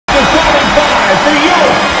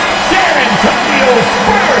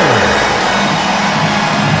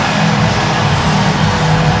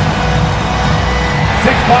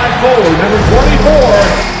number 24,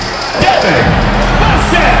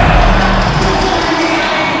 bettingexpert.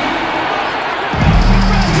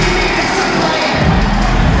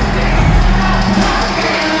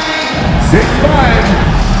 6'5",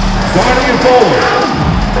 starting it forward,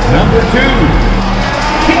 number 2,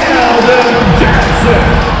 Johnson.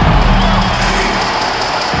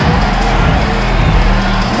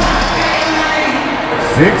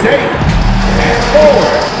 6'8", and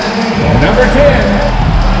forward, number 10,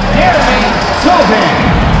 Sullivan.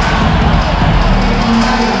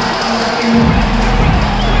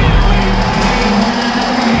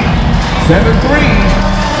 7'3",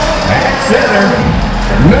 at center,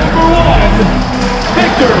 number 1,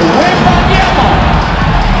 Victor Wembanyama.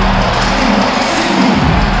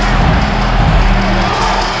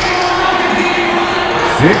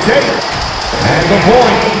 6'8", at the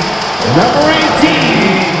point, number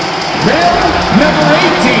 18, number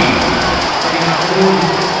 18.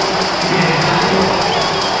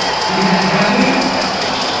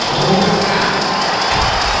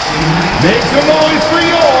 Make some noise for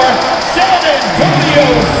your San Antonio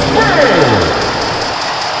Spurs.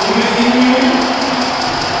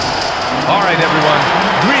 All right, everyone.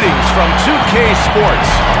 Greetings from 2K Sports.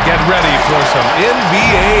 Get ready for some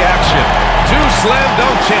NBA action. Two slam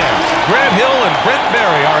dunk champs, Grant Hill and Brent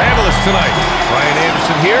Barry, our analysts tonight. Ryan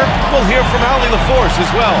Anderson here. We'll hear from Allie LaForce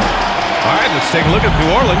as well. All right, let's take a look at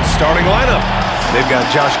New Orleans' starting lineup. They've got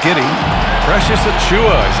Josh Giddey. Precious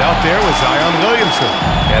Achiuwa is out there with Zion Williamson.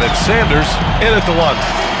 And it's Sanders in at the 1.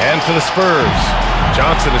 And for the Spurs,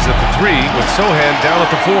 Johnson is at the 3 with Sohan down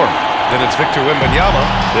at the 4. Then it's Victor Wembanyama.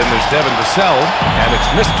 Then there's Devin Vassell. And it's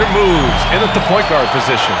Mr. Moves in at the point guard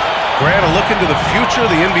position. Grant, a look into the future of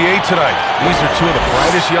the NBA tonight. These are two of the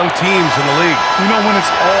brightest young teams in the league. You know, when it's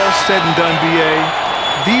all said and done, BA,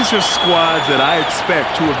 these are squads that I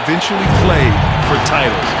expect to eventually play for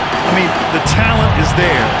titles. I mean, the talent is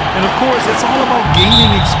there. And, of course, it's all about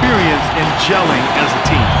gaining experience and gelling as a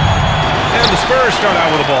team. And the Spurs start out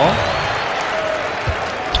with the ball.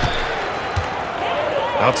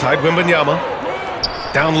 Outside Wembanyama.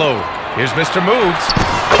 Down low. Here's Mr. Moves.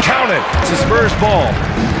 Count it. It's a Spurs ball.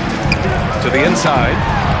 To the inside.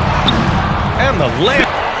 And the layup.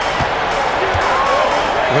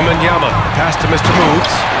 Wembanyama. Pass to Mr.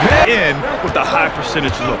 Moves. In with the high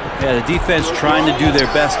percentage look. Yeah, the defense trying to do their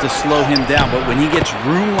best to slow him down, but when he gets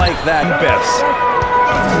room like that...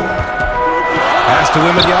 Pass to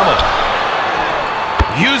Wembanyama.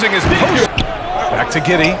 Using his post. Back to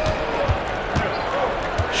Giddey.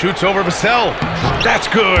 Shoots over Vassell. That's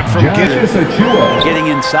good from Giddey. Getting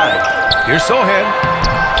inside. Here's Sohan.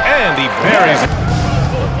 And he buries it.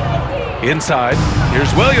 Inside.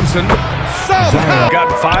 Here's Williamson. Somehow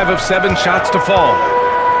got 5 of 7 shots to fall.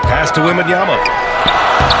 Pass to Wembanyama.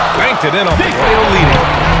 Banked it in off the rail leading.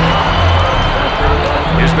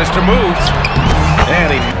 Here's Mr. Moves.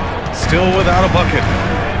 And he still without a bucket.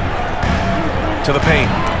 To the paint.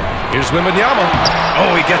 Here's Wembanyama.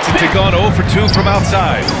 Oh, he gets it to go on 0 for 2 from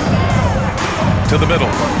outside. To the middle.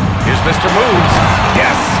 Here's Mr. Moves.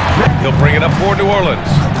 Yes! He'll bring it up for New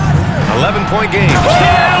Orleans. 11-point game.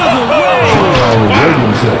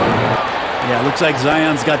 Yeah, it looks like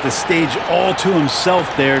Zion's got the stage all to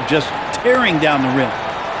himself there, just tearing down the rim.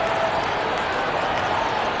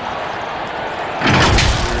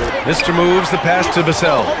 Mr. Moves the pass to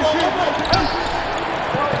Vassell.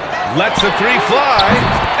 Lets the 3 fly,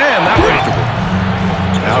 and that was.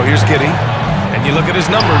 Now here's Giddey, and you look at his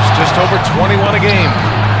numbers, just over 21 a game.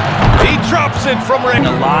 He drops it from range.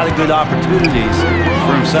 A lot of good opportunities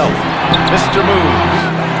for himself. Mr. Moves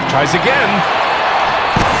tries again.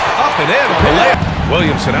 Up and in on the layup.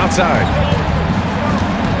 Williamson outside.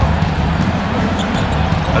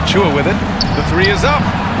 Achiuwa with it. The 3 is up.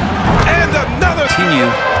 And another. Continue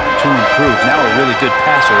to improve. Now a really good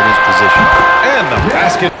passer in his position. And the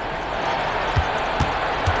basket.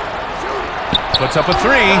 Puts up a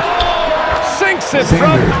 3. Sinks it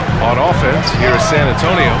from. On offense, here is San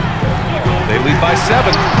Antonio. They lead by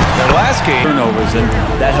 7. Their last game. Turnovers, and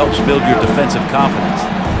that helps build your defensive confidence.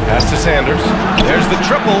 Pass to Sanders. There's the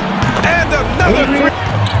triple. And another 3.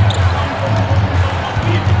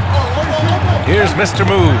 Here's Mr.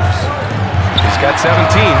 Moves. He's got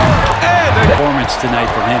 17. And a performance tonight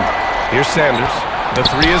from him. Here's Sanders. The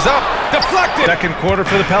 3 is up. Deflected. Second quarter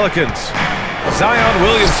for the Pelicans. Zion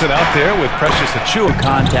Williamson out there with Precious Achiuwa.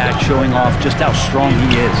 Contact showing off just how strong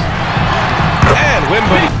he is. And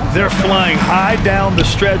Wembanyama. They're flying high down the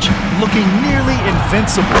stretch, looking nearly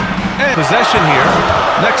invincible. And possession here.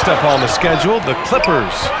 Next up on the schedule, the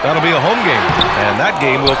Clippers. That'll be a home game. And that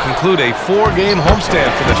game will conclude a 4-game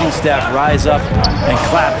homestand for the team staff. Rise up and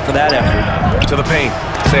clap for that effort. To the paint.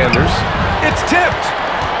 Sanders. It's tipped.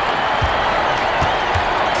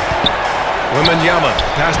 Wembanyama,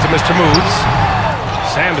 pass to Mr. Moves.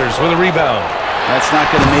 Sanders with a rebound. That's not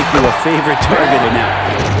going to make you a favorite target now.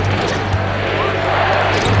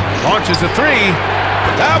 Launches a three.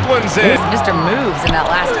 That one's in. Mr. Moves in that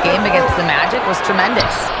last game against the Magic was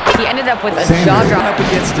tremendous. He ended up with a jaw drop. Up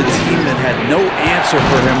against a team that had no answer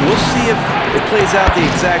for him. We'll see if it plays out the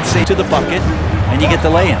exact same to the bucket, and you get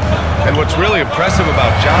the lay-in. And what's really impressive about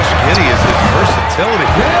Josh Giddey is his versatility.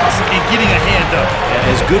 And getting a hand up.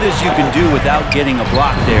 As good as you can do without getting a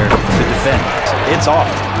block there to defend. It's off.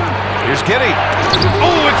 Here's Giddey.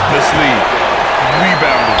 Oh, it's Bisley.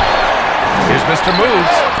 Rebounded. Here's Mr.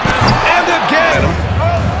 Moves. And again.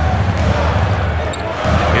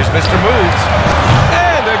 Here's Mr. Moves.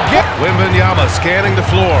 And again. Wembanyama scanning the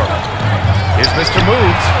floor. Here's Mr.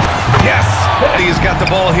 Moves. Yes. He's got the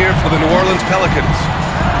ball here for the New Orleans Pelicans.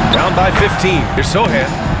 Down by 15. Here's Sohan.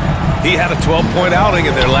 He had a 12-point outing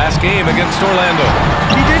in their last game against Orlando.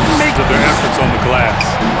 He didn't make their efforts on the glass.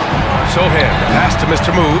 Sohan, the pass to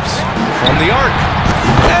Mr. Moves from the arc.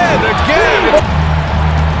 And again.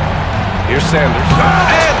 Here's Sanders.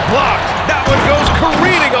 And blocked. That one goes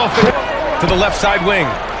careening off to the left side wing.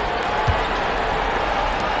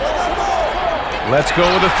 Let's go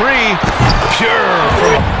with a three. Pure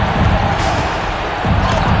from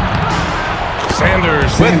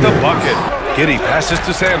Sanders with the bucket. Giddey passes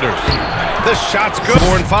to Sanders. The shot's good.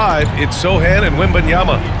 4 and 5. It's Sohan and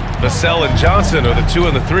Wembanyama. Vassell and Johnson are the 2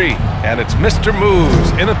 and the 3. And it's Mr.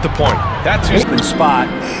 Moves in at the point. That's who's Open spot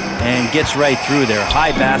and gets right through there.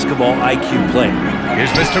 High basketball IQ play.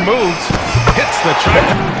 Here's Mr. Moves. Hits the trick.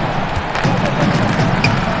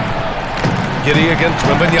 Giddey against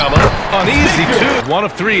Wembanyama. On easy 2. 1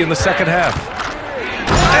 of 3 in the second half.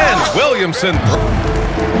 And Williamson.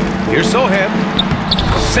 Here's Sohan.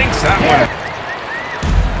 Sinks that one.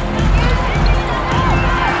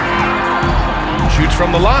 Shoots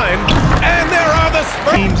from the line. And there are the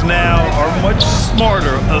Spurs. Teams now are much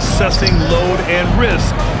smarter assessing load and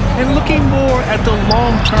risk and looking more at the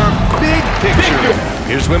long-term big picture.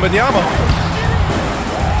 Here's Wembanyama.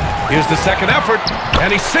 Here's the second effort,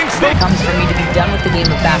 and he sinks them. It comes for me to be done with the game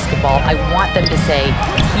of basketball. I want them to say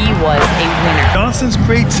he was a winner. Johnson's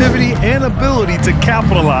creativity and ability to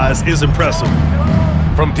capitalize is impressive.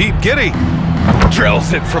 From deep, Giddey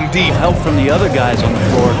drills it from deep. Help from the other guys on the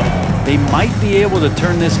floor. They might be able to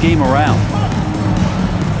turn this game around.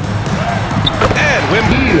 And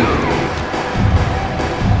Wemby.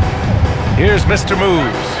 Here's Mr.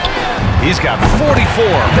 Moves. He's got 44.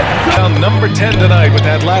 Down number 10 tonight with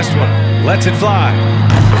that last one. Lets it fly.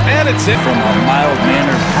 And it's in. From a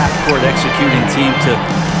mild-mannered half-court executing team to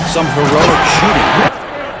some heroic shooting.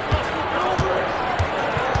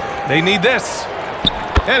 They need this.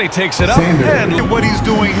 And he takes it up. And look what he's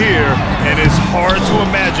doing here, and it's hard to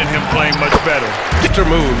imagine him playing much better. Mr.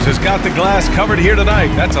 Moves has got the glass covered here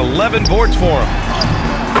tonight. That's 11 boards for him.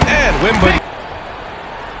 And Wemby.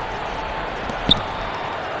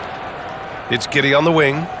 It's Giddey on the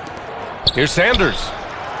wing. Here's Sanders.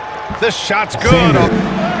 The shot's good.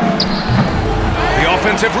 The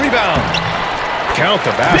offensive rebound. Count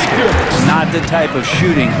the basket. Not the type of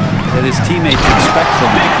shooting that his teammates expect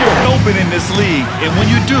from him. Open in this league, and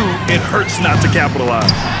when you do, it hurts not to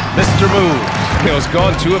capitalize. Mr. Moves has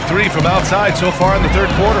gone 2 of 3 from outside so far in the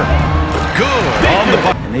third quarter. Good on the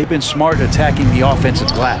bucket. And they've been smart attacking the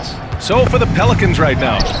offensive glass. So for the Pelicans right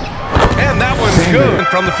now. And that one's good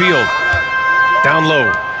from the field. Down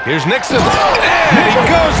low. Here's Nixon. And he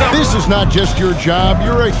goes up. This is not just your job.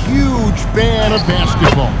 You're a huge fan of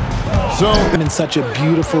basketball. So, in such a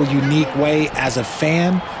beautiful, unique way as a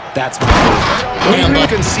fan, that's my favorite. You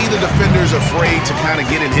can see the defender's afraid to kind of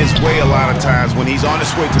get in his way a lot of times when he's on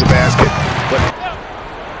his way to the basket. But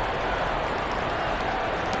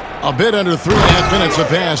a bit under 3.5 minutes have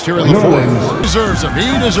passed here in the fourth. Deserves him.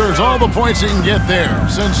 He deserves all the points he can get there.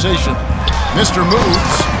 Sensation. Mr.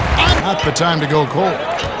 Moves. Not the time to go cold.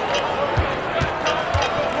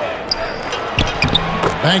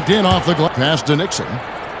 Banked in off the glass. Pass to Nixon.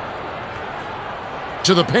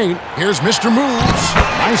 To the paint. Here's Mr. Moves.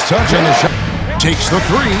 Nice touch on the shot. Takes the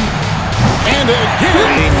three. And again.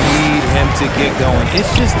 They need him to get going. It's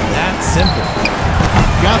just that simple.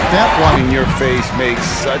 Got that one. in your face makes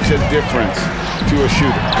such a difference to a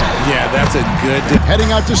shooter. Yeah, that's a good...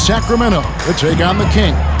 Heading out to Sacramento to take on the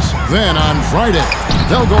Kings. Then on Friday,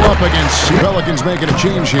 they'll go up against Pelicans making a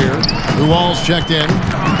change here. The Wall's checked in.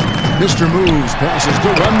 Mr. Moves passes to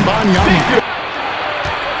Wembanyama.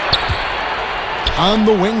 On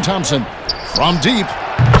the wing, Thompson. From deep,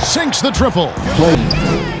 sinks the triple.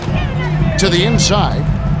 To the inside.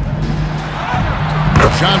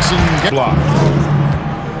 Johnson gets blocked.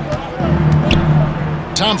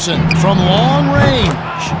 Thompson from long range.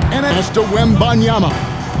 And it's to Wembanyama.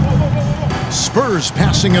 Spurs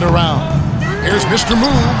passing it around. Here's Mr.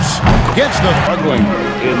 Moves. Gets the Struggling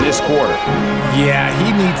in this quarter. Yeah,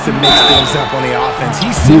 he needs to mix things up on the offense.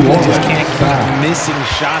 He simply just can't keep missing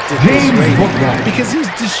shots at this rate because he's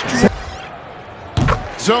distracted.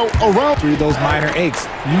 so around Through those minor aches.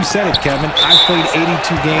 You said it, Kevin. I've played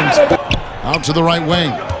 82 games. out to the right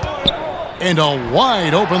wing. And a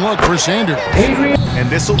wide open look for Sanders. And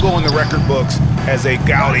this will go in the record books as a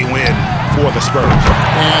gaudy win for the Spurs.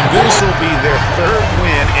 And This will be their third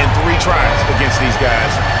win in 3 tries against these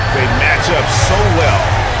guys. They match up so well.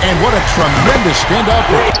 And what a tremendous standout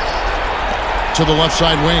to the left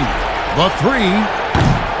side wing. The 3.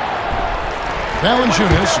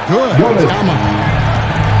 Valanciunas, good.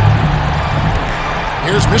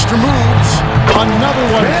 Here's Mr. Moves. Another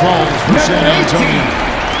one falls for San Antonio.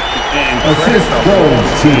 And credit the whole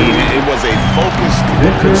team. It was a focused,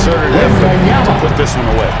 concerted effort to put this one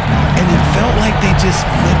away. And it felt like they just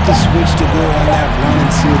flipped the switch to go on that run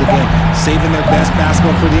and seal the game. Saving their best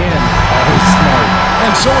basketball for the end. Always smart.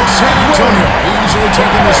 And so it's San Antonio easily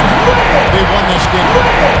taking this one. They won this game.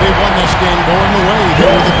 They won this game going away. They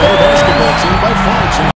were the better basketball team by far.